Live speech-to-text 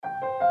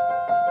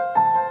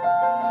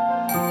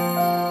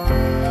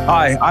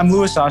Hi, I'm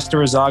Louis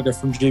Astarazaga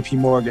from JP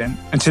Morgan,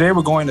 and today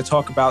we're going to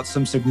talk about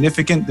some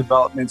significant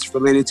developments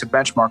related to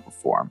benchmark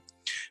reform,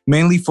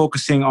 mainly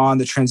focusing on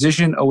the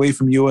transition away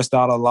from US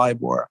dollar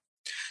LIBOR.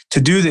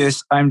 To do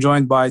this, I'm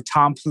joined by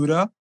Tom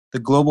Pluta, the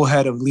global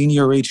head of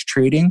linear rates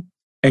trading,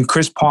 and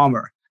Chris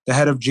Palmer, the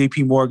head of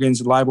JP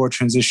Morgan's LIBOR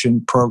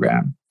transition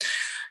program.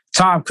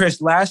 Tom,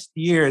 Chris, last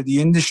year, the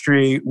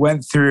industry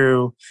went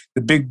through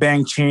the big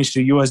bang change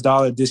to US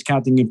dollar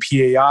discounting in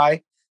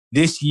PAI.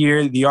 This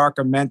year, the ARC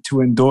are meant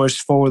to endorse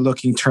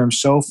forward-looking term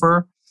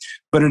SOFR,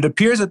 but it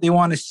appears that they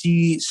want to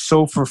see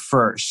SOFR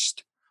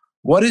first.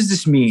 What does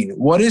this mean?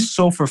 What is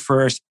SOFR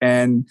first,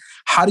 and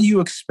how do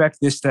you expect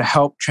this to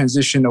help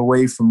transition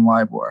away from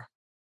LIBOR?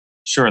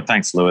 Sure,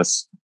 thanks,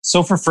 Louis.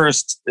 SOFR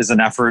First is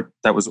an effort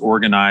that was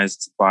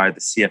organized by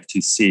the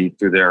CFTC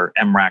through their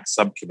MRAC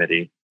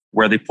subcommittee,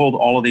 where they pulled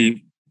all of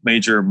the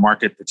major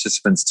market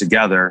participants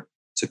together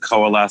to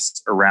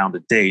coalesce around a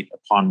date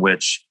upon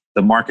which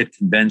the market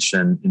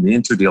convention in the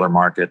interdealer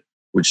market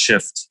would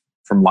shift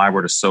from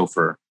LIBOR to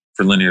SOFR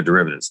for linear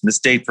derivatives. And this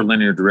date for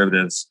linear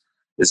derivatives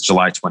is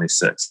July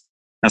 26th.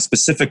 Now,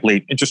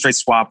 specifically, interest rate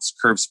swaps,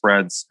 curve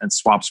spreads, and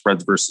swap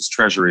spreads versus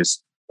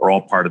treasuries are all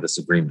part of this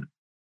agreement.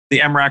 The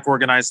MRAC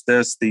organized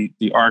this. The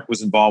ARC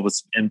was involved with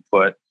some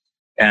input,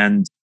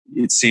 and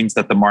it seems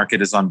that the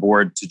market is on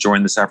board to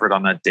join this effort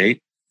on that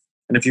date.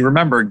 And if you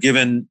remember,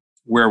 given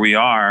where we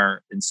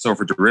are in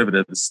SOFR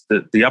derivatives,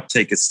 the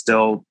uptake is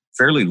still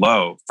fairly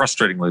low,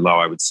 frustratingly low,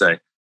 I would say.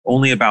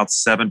 Only about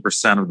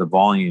 7% of the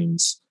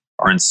volumes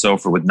are in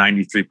SOFR, with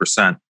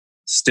 93%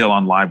 still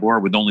on LIBOR,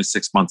 with only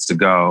 6 months to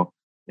go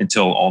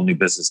until all new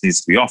business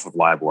needs to be off of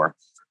LIBOR.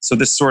 So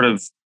this sort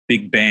of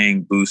big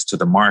bang boost to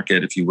the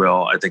market, if you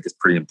will, I think is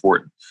pretty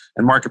important.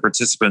 And market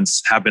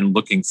participants have been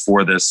looking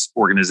for this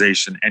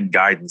organization and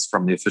guidance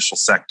from the official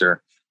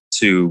sector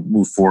to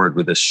move forward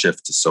with this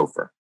shift to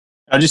SOFR.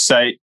 I'll just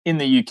say, in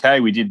the UK,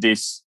 we did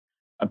this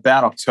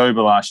about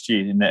October last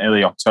year, in the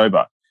early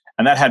October,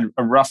 and that had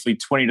a roughly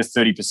 20 to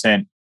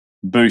 30%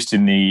 boost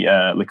in the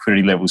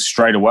liquidity levels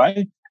straight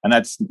away.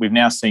 And we've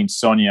now seen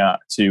SONIA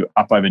to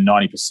up over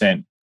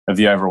 90% of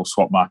the overall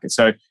swap market.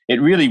 So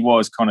it really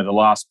was kind of the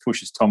last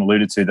push, as Tom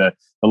alluded to, the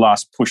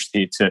last push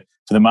here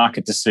for the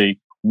market to see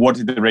what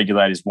did the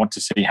regulators want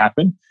to see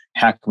happen,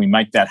 how can we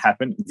make that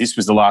happen. This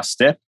was the last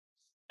step,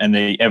 and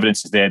the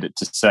evidence is there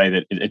to say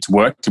that it's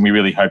worked, and we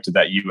really hope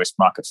that US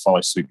market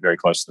follows suit very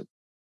closely.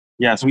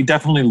 Yeah, so we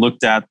definitely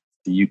looked at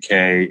the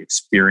UK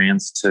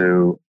experience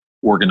to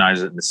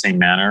organize it in the same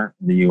manner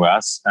in the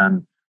US.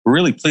 And we're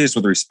really pleased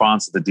with the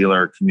response of the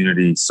dealer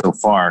community so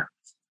far.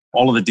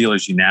 All of the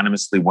dealers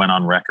unanimously went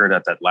on record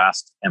at that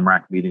last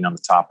MRAC meeting on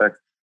the topic.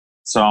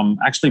 So I'm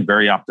actually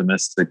very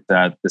optimistic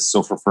that this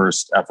SOFR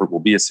First effort will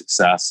be a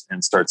success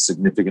and start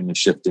significantly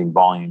shifting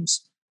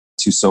volumes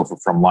to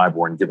SOFR from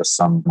LIBOR and give us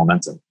some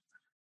momentum.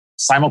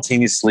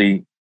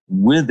 Simultaneously,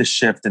 with the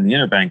shift in the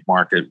interbank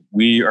market,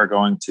 we are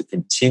going to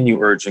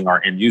continue urging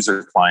our end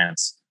user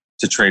clients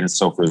to trade in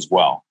SOFR as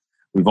well.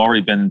 We've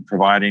already been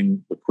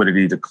providing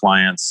liquidity to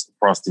clients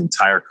across the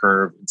entire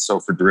curve in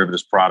SOFR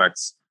derivatives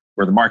products.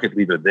 We're the market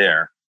leader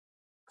there.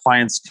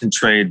 Clients can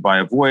trade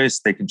via voice.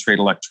 They can trade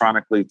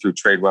electronically through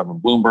TradeWeb and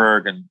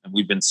Bloomberg, and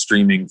we've been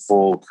streaming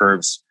full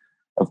curves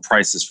of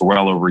prices for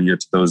well over a year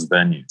to those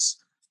venues.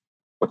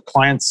 What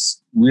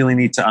clients really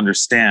need to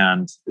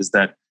understand is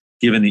that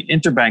given the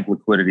interbank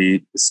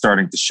liquidity is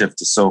starting to shift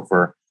to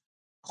SOFR,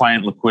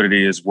 client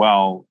liquidity as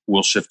well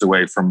will shift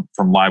away from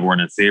LIBOR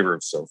and in favor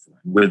of SOFR.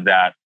 And with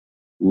that,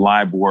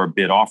 LIBOR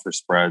bid-offer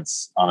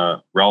spreads on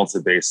a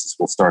relative basis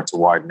will start to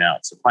widen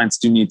out. So clients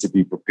do need to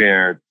be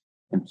prepared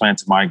and plan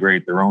to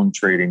migrate their own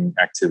trading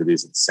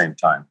activities at the same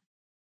time.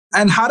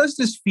 And how does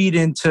this feed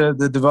into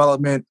the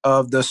development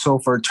of the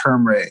SOFR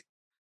term rate?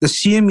 The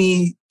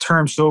CME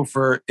term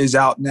SOFR is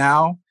out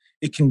now.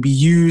 It can be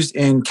used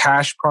in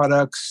cash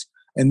products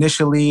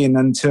initially and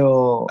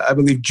until, I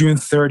believe, June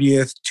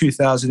 30th,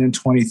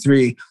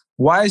 2023.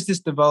 Why is this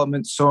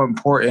development so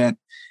important?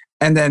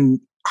 And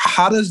then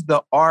how does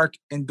the ARC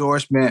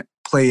endorsement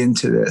play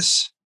into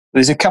this?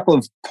 There's a couple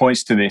of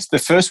points to this. The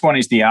first one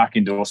is the ARC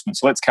endorsement.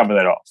 So let's cover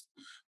that off.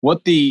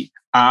 What the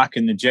ARC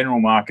and the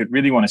general market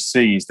really want to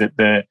see is that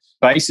the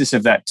basis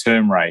of that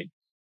term rate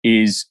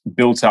is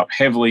built up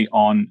heavily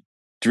on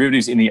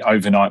derivatives in the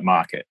overnight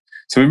market.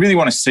 So we really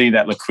want to see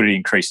that liquidity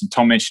increase. And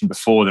Tom mentioned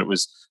before that it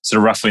was sort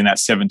of roughly in that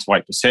 7 to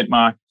 8%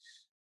 mark.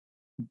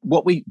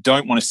 What we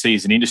don't want to see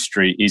as an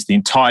industry is the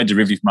entire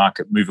derivative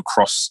market move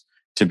across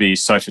to be a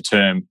SOFR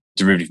term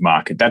derivative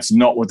market. That's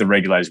not what the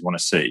regulators want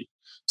to see.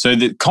 So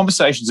the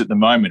conversations at the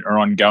moment are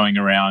ongoing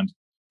around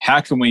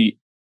how can we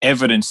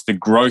evidence the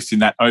growth in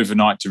that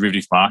overnight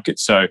derivative market.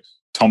 So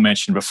Tom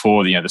mentioned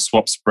before, the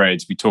swap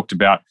spreads. We talked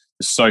about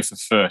the SOFR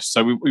First.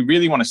 So we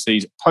really want to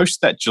see,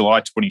 post that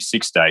July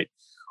 26th date,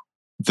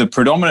 the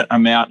predominant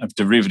amount of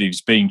derivatives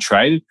being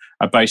traded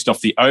are based off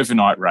the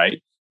overnight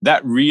rate.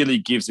 That really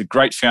gives a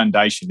great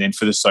foundation then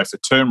for the SOFR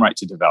term rate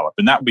to develop.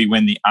 And that will be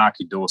when the ARC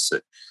endorse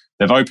it.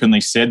 They've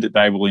openly said that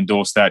they will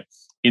endorse that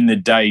in the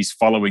days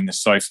following the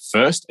SOFR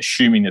first,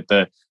 assuming that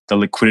the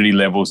liquidity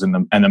levels and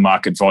the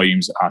market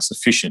volumes are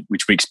sufficient,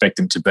 which we expect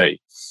them to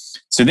be.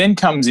 So then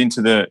comes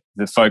into the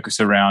focus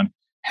around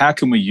how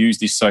can we use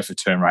this SOFR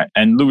term rate?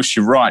 And Lewis,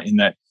 you're right in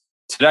that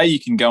today you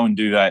can go and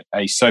do that,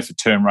 a SOFR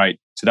term rate.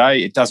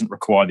 Today, it doesn't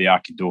require the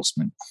ARC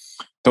endorsement.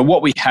 But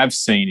what we have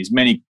seen is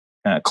many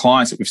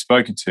clients that we've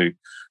spoken to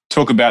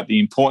talk about the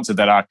importance of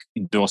that ARC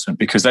endorsement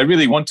because they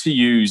really want to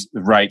use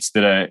the rates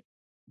that are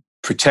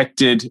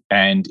protected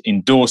and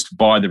endorsed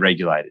by the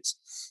regulators.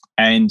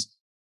 And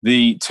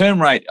the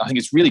term rate, I think,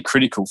 is really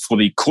critical for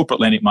the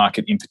corporate lending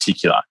market in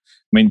particular. I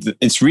mean,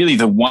 it's really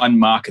the one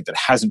market that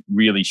hasn't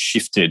really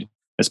shifted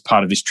as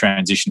part of this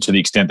transition to the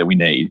extent that we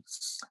need.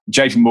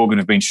 JP Morgan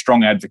have been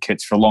strong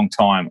advocates for a long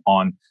time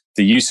on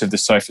the use of the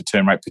SOFR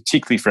term rate,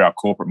 particularly for our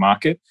corporate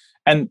market.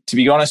 And to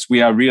be honest,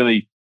 we are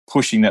really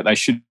pushing that they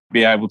should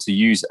be able to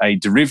use a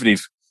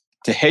derivative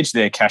to hedge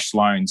their cash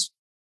loans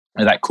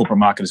in that corporate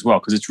market as well,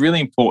 because it's really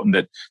important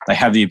that they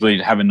have the ability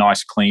to have a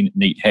nice, clean,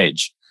 neat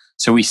hedge.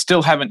 So we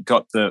still haven't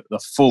got the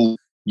full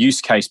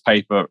use case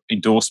paper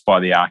endorsed by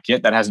the ARC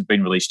yet. That hasn't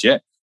been released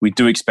yet. We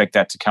do expect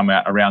that to come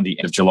out around the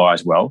end of July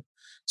as well.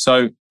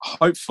 So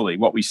hopefully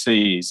what we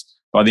see is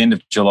by the end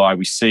of July,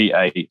 we see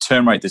a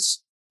term rate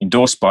that's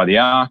endorsed by the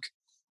ARC.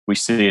 We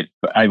see it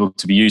able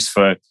to be used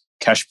for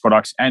cash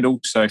products and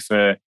also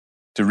for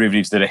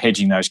derivatives that are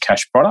hedging those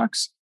cash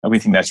products. And we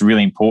think that's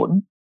really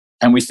important.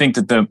 And we think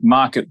that the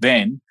market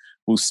then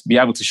will be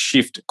able to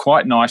shift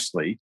quite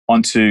nicely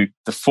onto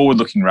the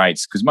forward-looking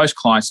rates because most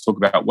clients talk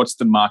about what's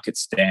the market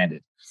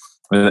standard.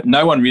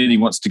 No one really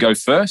wants to go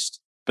first,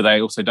 but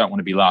they also don't want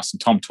to be last. And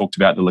Tom talked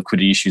about the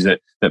liquidity issues that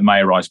may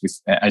arise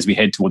as we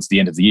head towards the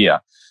end of the year.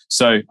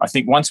 So I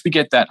think once we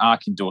get that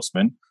ARC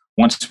endorsement,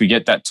 once we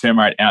get that term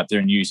rate out there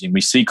and using,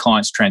 we see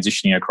clients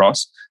transitioning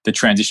across, the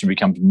transition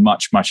becomes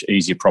much, much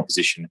easier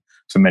proposition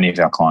for many of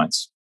our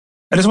clients.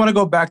 I just want to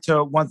go back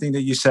to one thing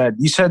that you said.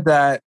 You said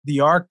that the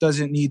ARC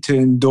doesn't need to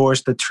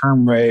endorse the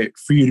term rate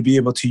for you to be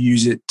able to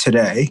use it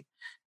today,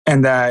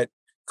 and that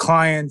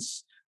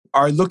clients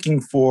are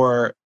looking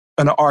for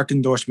an ARC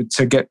endorsement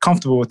to get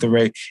comfortable with the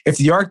rate. If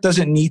the ARC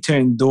doesn't need to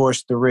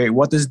endorse the rate,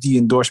 what does the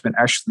endorsement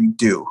actually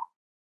do?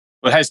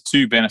 Well, it has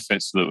two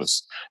benefits,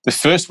 Lewis. The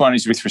first one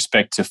is with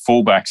respect to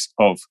fallbacks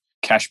of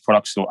cash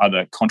products or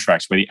other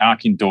contracts, where the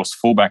ARC endorsed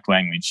fallback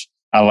language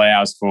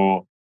allows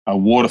for a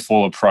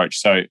waterfall approach.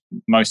 So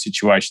most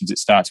situations, it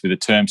starts with a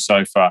term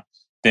SOFR,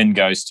 then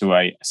goes to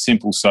a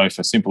simple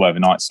SOFR, simple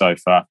overnight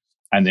SOFR,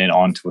 and then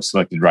on to a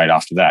selected rate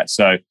after that.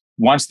 So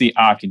once the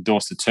ARC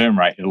endorsed the term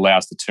rate, it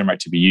allows the term rate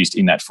to be used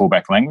in that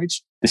fallback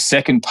language. The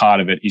second part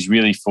of it is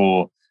really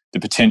for the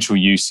potential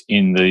use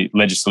in the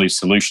legislative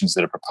solutions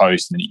that are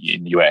proposed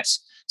in the US.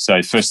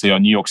 So firstly, our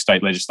New York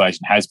state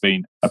legislation has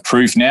been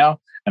approved now,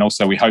 and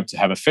also we hope to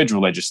have a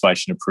federal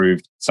legislation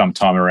approved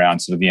sometime around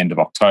sort of the end of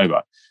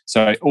October.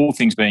 So all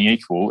things being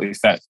equal, if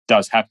that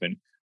does happen,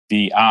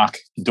 the ARC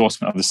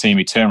endorsement of the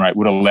CME term rate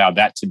would allow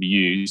that to be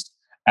used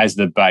as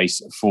the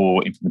base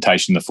for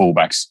implementation of the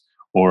fallbacks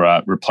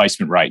or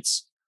replacement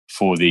rates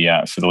for the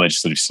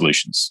legislative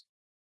solutions.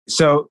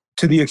 So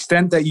to the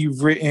extent that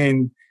you've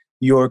written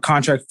your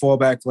contract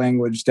fallback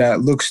language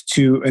that looks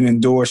to an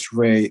endorsed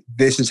rate,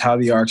 this is how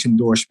the ARC's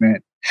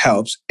endorsement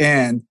helps.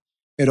 And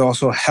it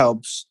also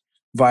helps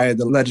via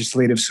the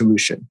legislative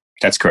solution.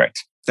 That's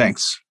correct.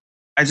 Thanks.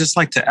 I'd just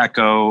like to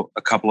echo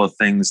a couple of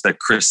things that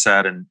Chris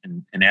said and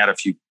add a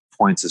few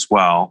points as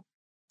well.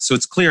 So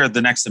it's clear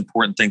the next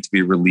important thing to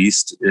be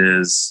released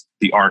is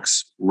the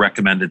ARC's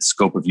recommended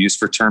scope of use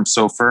for term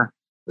SOFR.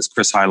 As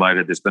Chris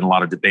highlighted, there's been a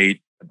lot of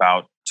debate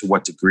about to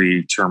what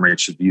degree term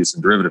rates should be used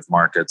in derivative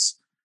markets.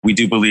 We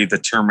do believe that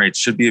term rates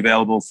should be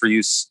available for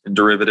use in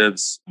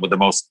derivatives, with the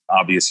most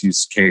obvious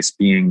use case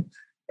being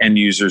end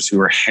users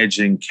who are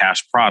hedging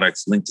cash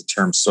products linked to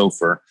term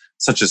SOFR,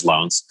 such as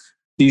loans.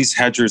 These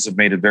hedgers have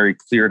made it very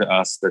clear to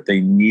us that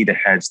they need a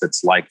hedge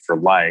that's like for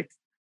like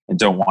and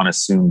don't want to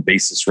assume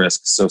basis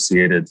risk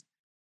associated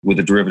with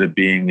a derivative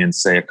being in,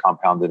 say, a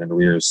compounded in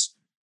arrears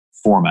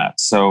format.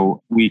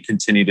 So we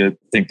continue to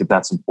think that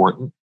that's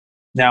important.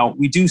 Now,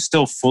 we do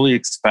still fully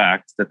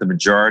expect that the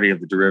majority of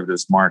the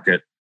derivatives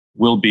market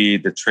will be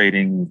the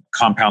trading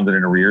compounded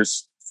in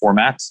arrears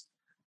formats.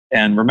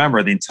 And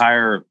remember, the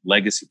entire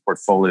legacy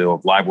portfolio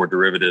of LIBOR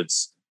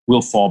derivatives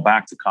will fall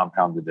back to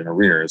compounded in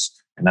arrears,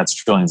 and that's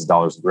trillions of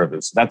dollars of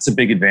derivatives. So that's a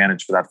big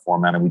advantage for that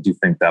format, and we do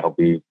think that'll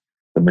be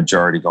the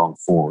majority going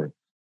forward.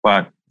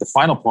 But the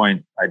final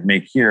point I'd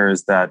make here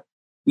is that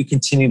we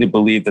continue to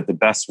believe that the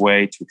best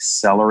way to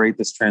accelerate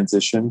this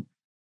transition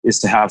is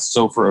to have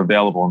SOFR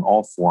available in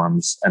all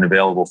forms and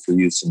available for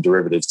use in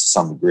derivatives to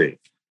some degree.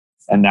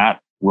 And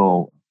that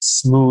will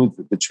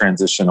smooth the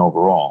transition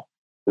overall.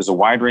 There's a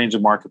wide range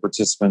of market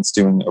participants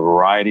doing a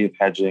variety of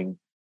hedging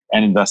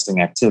and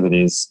investing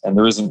activities, and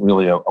there isn't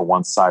really a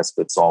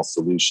one-size-fits-all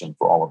solution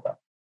for all of them.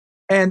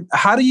 And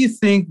how do you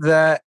think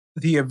that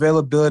the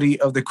availability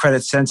of the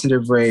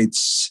credit-sensitive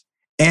rates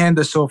and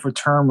the SOFR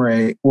term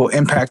rate will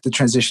impact the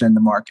transition in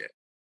the market?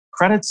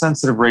 credit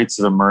sensitive rates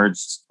have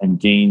emerged and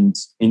gained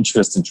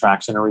interest and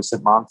traction in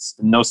recent months,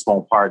 in no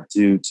small part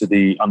due to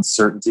the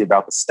uncertainty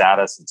about the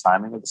status and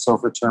timing of the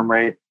SOFR term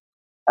rate.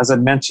 As I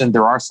mentioned,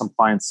 there are some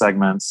client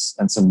segments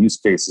and some use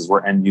cases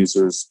where end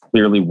users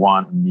clearly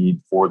want and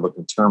need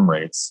forward-looking term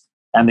rates,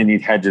 and they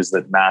need hedges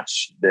that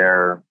match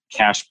their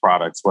cash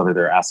products, whether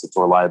they're assets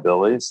or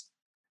liabilities.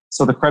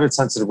 So the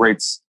credit-sensitive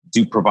rates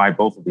do provide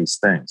both of these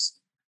things.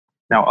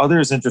 Now,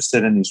 others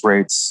interested in these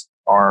rates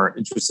are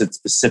interested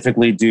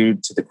specifically due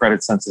to the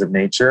credit-sensitive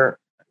nature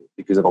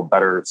because it'll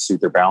better suit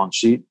their balance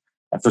sheet.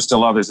 And for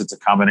still others, it's a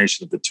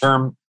combination of the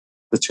term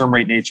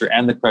rate nature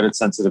and the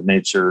credit-sensitive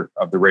nature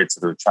of the rates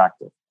that are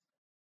attractive.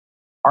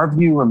 Our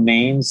view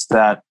remains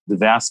that the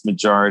vast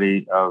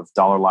majority of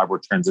dollar LIBOR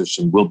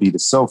transition will be to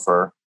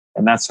SOFR,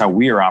 and that's how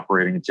we are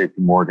operating at JP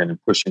Morgan and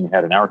pushing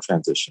ahead in our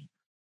transition.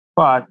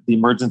 But the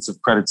emergence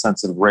of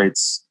credit-sensitive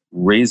rates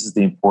raises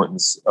the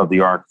importance of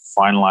the ARC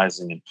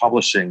finalizing and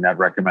publishing that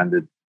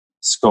recommended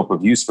scope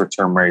of use for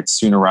term rates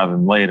sooner rather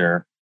than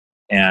later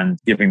and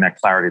giving that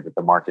clarity that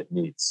the market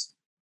needs.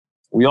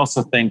 We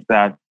also think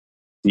that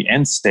the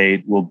end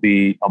state will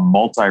be a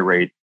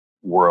multi-rate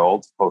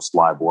world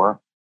post-LIBOR,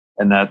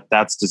 and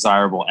that's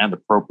desirable and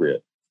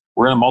appropriate.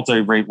 We're in a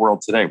multi-rate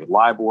world today with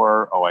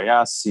LIBOR,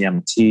 OIS,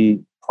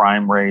 CMT,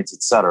 prime rates,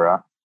 et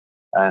cetera.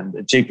 And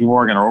at JP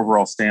Morgan, our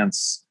overall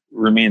stance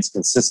remains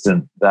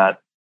consistent that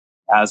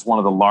as one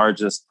of the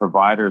largest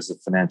providers of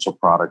financial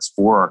products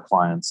for our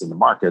clients in the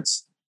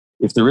markets,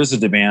 if there is a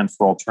demand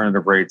for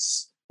alternative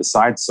rates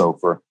besides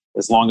SOFR,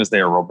 as long as they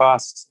are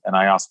robust and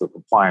IOSCO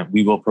compliant,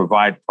 we will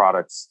provide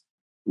products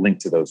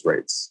linked to those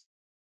rates.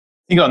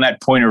 I think on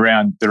that point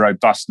around the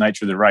robust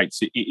nature of the rates,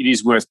 it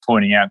is worth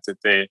pointing out that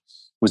there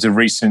was a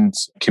recent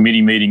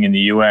committee meeting in the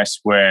US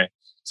where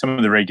some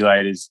of the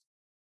regulators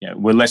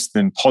were less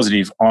than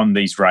positive on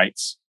these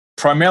rates,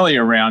 primarily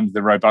around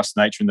the robust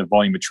nature and the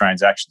volume of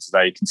transactions.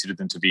 They considered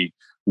them to be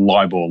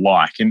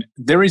LIBOR-like. And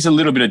there is a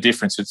little bit of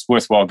difference. It's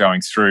worthwhile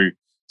going through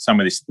some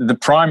of this. The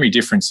primary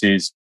difference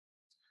is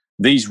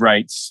these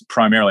rates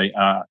primarily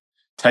are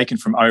taken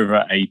from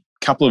over a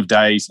couple of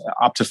days,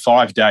 up to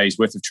 5 days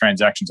worth of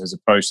transactions, as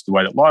opposed to the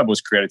way that LIBOR is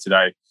created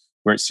today,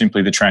 where it's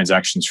simply the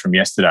transactions from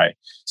yesterday.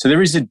 So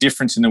there is a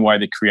difference in the way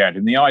they're created.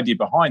 And the idea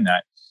behind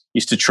that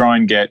is to try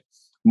and get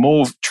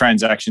more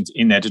transactions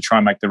in there to try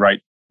and make the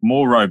rate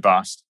more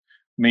robust,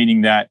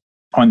 meaning that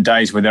on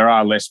days where there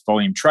are less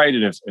volume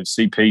traded of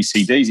CPs,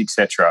 CDs,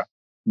 etc.,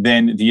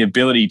 then the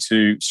ability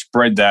to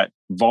spread that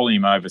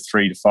volume over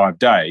 3 to 5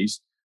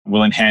 days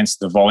will enhance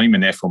the volume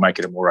and therefore make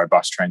it a more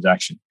robust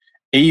transaction.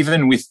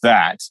 Even with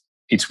that,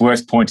 it's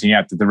worth pointing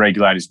out that the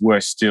regulators were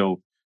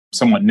still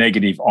somewhat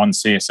negative on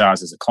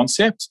CSRs as a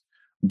concept.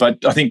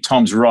 But I think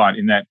Tom's right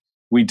in that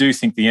we do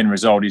think the end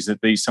result is that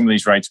some of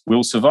these rates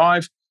will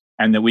survive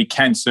and that we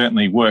can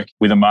certainly work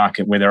with a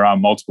market where there are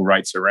multiple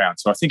rates around.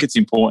 So I think it's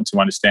important to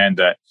understand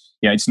that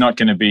it's not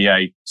going to be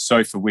a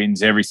SOFR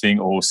wins everything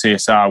or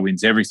CSR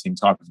wins everything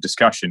type of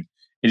discussion.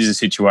 It is a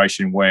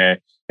situation where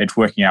it's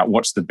working out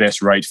what's the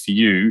best rate for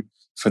you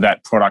for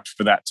that product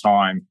for that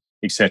time,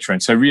 etc.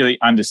 And so really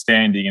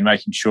understanding and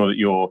making sure that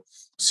your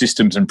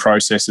systems and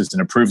processes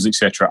and approvals,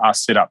 etc., are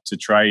set up to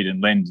trade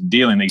and lend and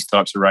deal in these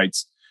types of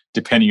rates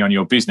depending on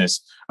your business.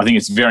 I think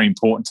it's very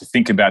important to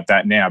think about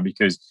that now,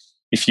 because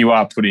if you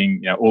are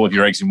putting all of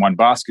your eggs in one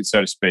basket,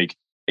 so to speak,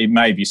 it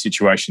may be a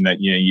situation that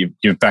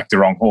you've backed the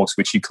wrong horse,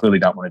 which you clearly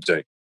don't want to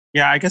do.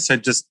 Yeah, I guess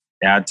I'd just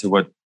add to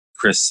what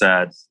Chris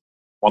said.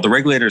 While the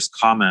regulators'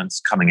 comments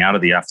coming out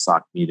of the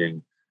FSOC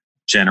meeting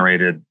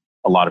generated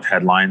a lot of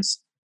headlines,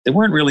 they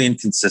weren't really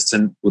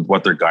inconsistent with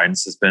what their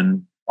guidance has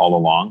been all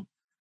along.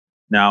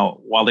 Now,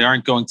 while they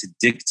aren't going to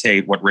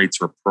dictate what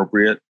rates are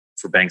appropriate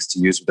for banks to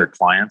use with their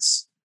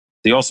clients,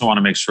 they also want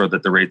to make sure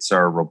that the rates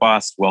are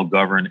robust,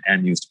 well-governed,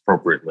 and used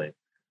appropriately.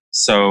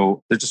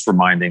 So they're just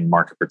reminding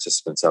market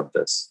participants of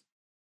this.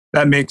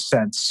 That makes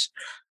sense.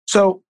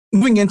 So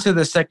moving into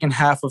the second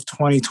half of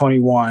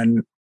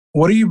 2021,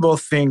 what do you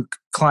both think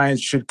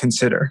clients should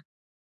consider?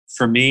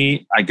 For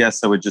me, I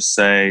guess I would just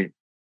say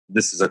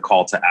this is a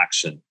call to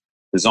action.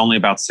 There's only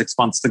about 6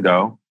 months to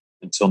go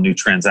until new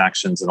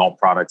transactions and all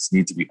products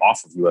need to be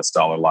off of US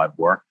dollar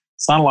LIBOR.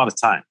 It's not a lot of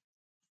time.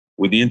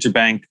 With the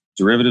interbank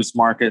derivatives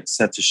market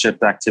set to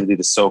shift activity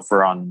to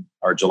SOFR on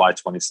our July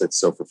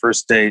 26th SOFR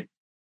first date,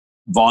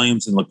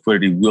 volumes and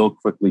liquidity will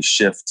quickly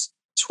shift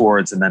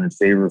towards and then in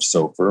favor of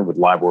SOFR, with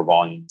LIBOR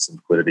volumes and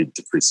liquidity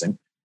decreasing.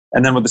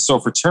 And then with the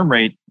SOFR term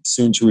rate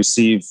soon to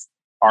receive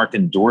ARC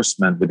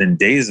endorsement within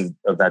days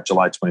of that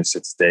July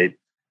 26th date,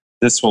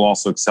 this will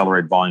also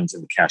accelerate volumes in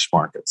the cash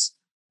markets.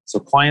 So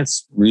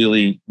clients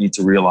really need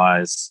to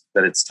realize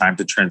that it's time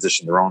to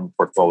transition their own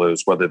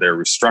portfolios, whether they're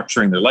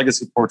restructuring their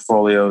legacy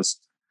portfolios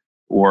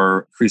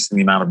or increasing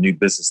the amount of new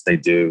business they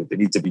do. They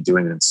need to be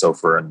doing it in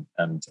SOFR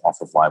and off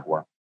of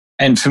LIBOR.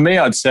 And for me,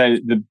 I'd say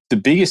the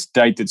biggest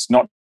date that's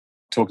not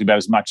talked about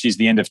as much is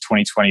the end of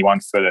 2021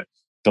 for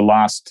the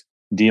last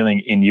dealing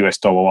in US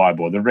dollar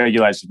LIBOR. The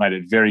regulators have made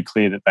it very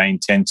clear that they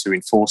intend to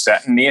enforce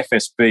that. And the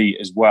FSB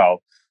as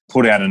well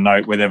put out a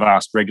note where they've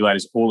asked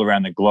regulators all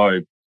around the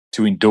globe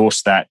to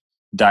endorse that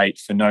date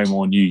for no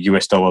more new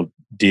US dollar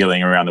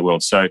dealing around the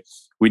world. So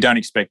we don't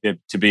expect there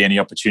to be any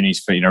opportunities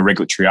for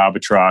regulatory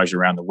arbitrage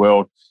around the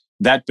world.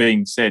 That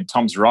being said,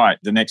 Tom's right.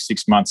 The next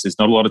 6 months, there's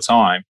not a lot of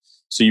time.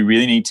 So you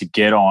really need to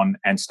get on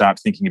and start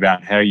thinking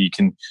about how you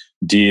can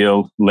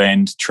deal,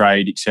 lend,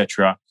 trade,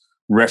 etc.,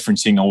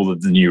 referencing all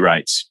of the new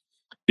rates,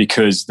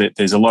 because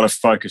there's a lot of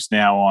focus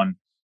now on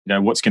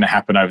what's going to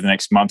happen over the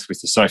next month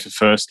with the SOFR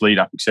first lead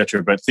up,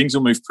 etc. But things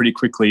will move pretty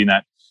quickly in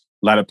that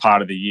latter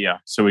part of the year.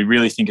 So we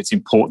really think it's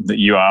important that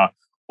you are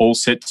all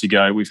set to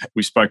go. We've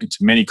spoken to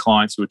many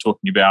clients who are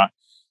talking about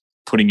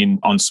putting in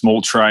on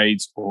small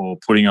trades or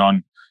putting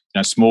on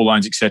small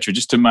loans, etc.,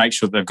 just to make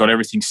sure they've got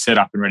everything set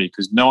up and ready,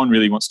 because no one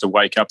really wants to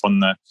wake up on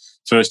the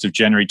 1st of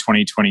January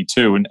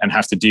 2022 and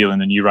have to deal in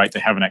the new rate they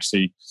haven't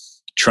actually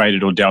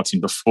traded or dealt in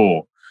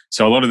before.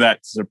 So a lot of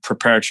that sort of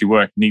preparatory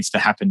work needs to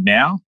happen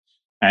now.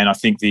 And I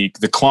think the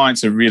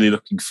clients are really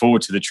looking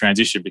forward to the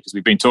transition, because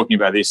we've been talking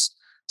about this,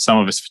 some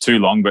of us for too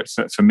long, but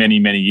for many,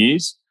 many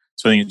years.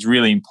 So I think it's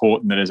really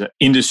important that as an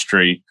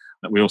industry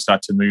that we all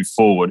start to move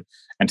forward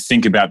and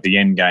think about the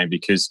end game,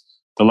 because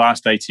the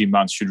last 18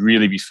 months should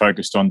really be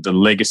focused on the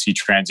legacy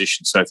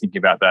transition. So thinking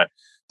about that,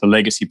 the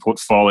legacy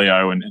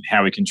portfolio and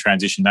how we can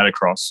transition that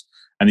across.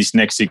 And this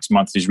next 6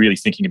 months is really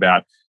thinking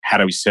about how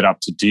do we set up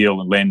to deal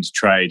and lend,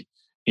 trade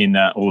in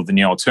all of the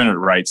new alternate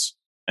rates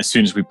as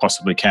soon as we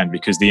possibly can,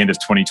 because the end of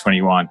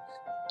 2021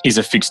 is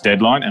a fixed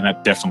deadline and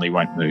that definitely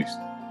won't move.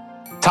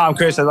 Tom,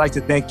 Chris, I'd like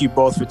to thank you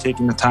both for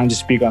taking the time to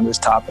speak on this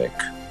topic.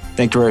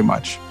 Thank you very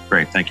much.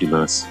 Great. Thank you,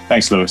 Lewis.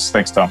 Thanks, Lewis.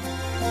 Thanks, Tom.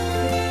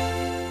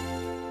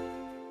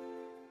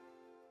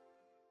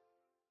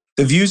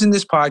 The views in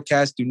this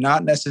podcast do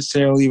not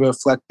necessarily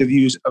reflect the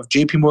views of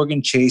JP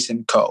Morgan Chase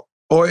 & Co.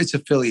 or its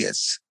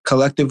affiliates,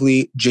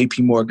 collectively JP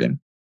Morgan.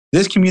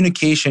 This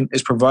communication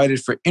is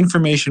provided for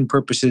information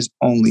purposes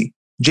only.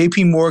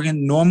 JP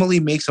Morgan normally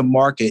makes a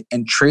market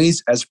and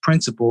trades as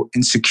principal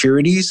in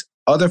securities,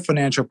 other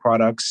financial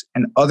products,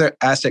 and other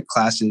asset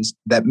classes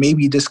that may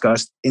be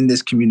discussed in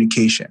this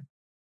communication.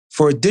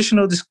 For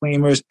additional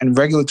disclaimers and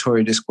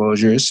regulatory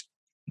disclosures,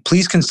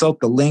 please consult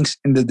the links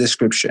in the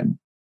description.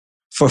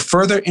 For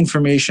further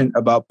information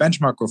about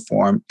benchmark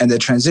reform and the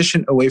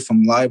transition away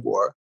from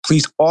LIBOR,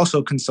 please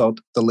also consult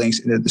the links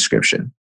in the description.